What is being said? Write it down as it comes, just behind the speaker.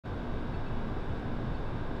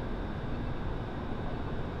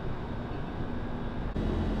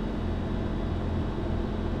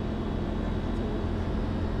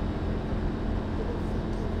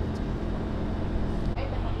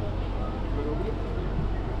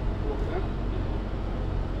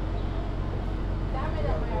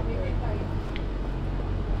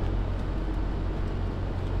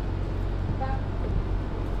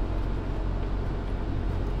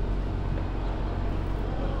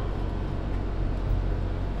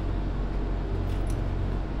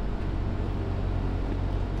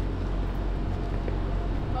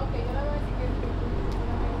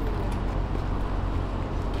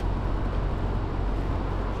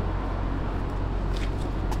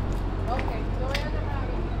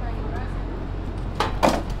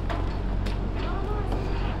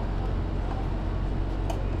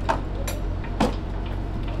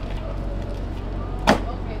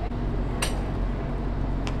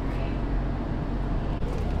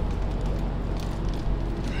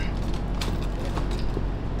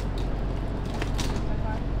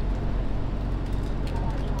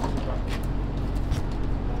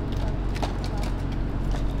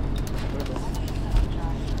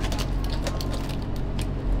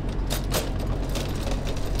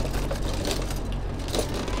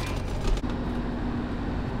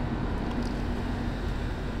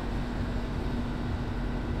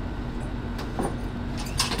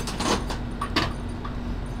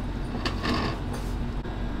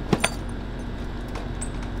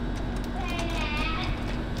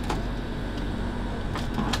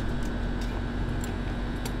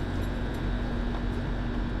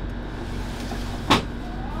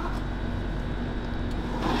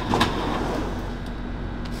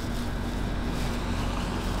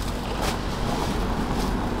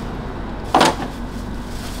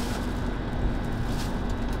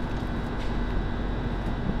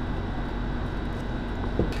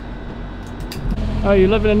Oh, you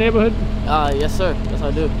live in the neighborhood? Yes, sir. Yes,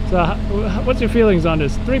 I do. So, what's your feelings on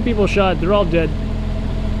this? 3 people shot, they're all dead.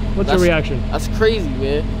 What's your reaction? That's crazy,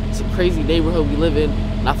 man. It's a crazy neighborhood we live in,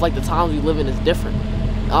 and I feel like the times we live in is different.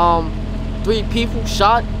 3 people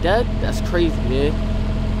shot, dead? That's crazy, man.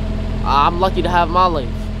 I'm lucky to have my life.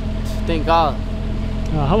 Thank God.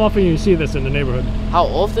 How often do you see this in the neighborhood? How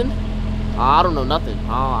often? I don't know nothing.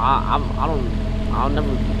 I don't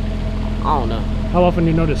know. How often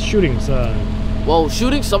do you notice shootings? Well,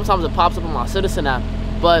 shootings, sometimes it pops up on my Citizen app,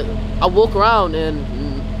 but I walk around and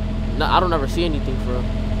I don't ever see anything for real.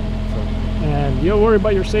 So. And you worry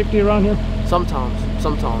about your safety around here? Sometimes.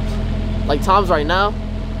 Like times right now,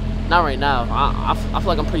 not right now. I feel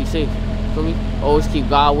like I'm pretty safe. Feel me? Always keep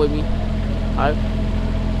God with me. Alright.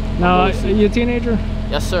 Now, are you a teenager?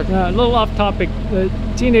 Yes, sir. A little off topic.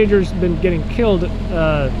 Teenagers been getting killed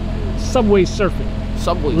subway surfing.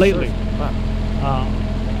 Subway lately. Surfing. Wow.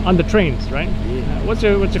 On the trains, right? Yeah. What's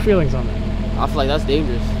your feelings on that? I feel like that's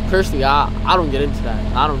dangerous. Personally, I don't get into that.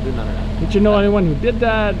 I don't do none of that. Did you know anyone who did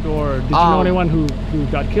that, or did you know anyone who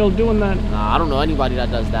got killed doing that? Nah, I don't know anybody that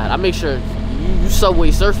does that. I make sure you subway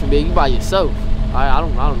surfing, man. You by yourself. I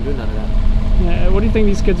don't do none of that. Yeah, what do you think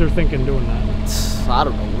these kids are thinking doing that? I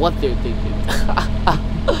don't know what they're thinking.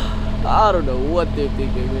 I don't know what they're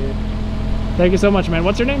thinking, man. Thank you so much, man.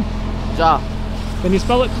 What's your name? Ja. Can you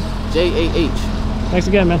spell it? J-A-H. Thanks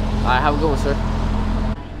again, man. All right, have a good one, sir.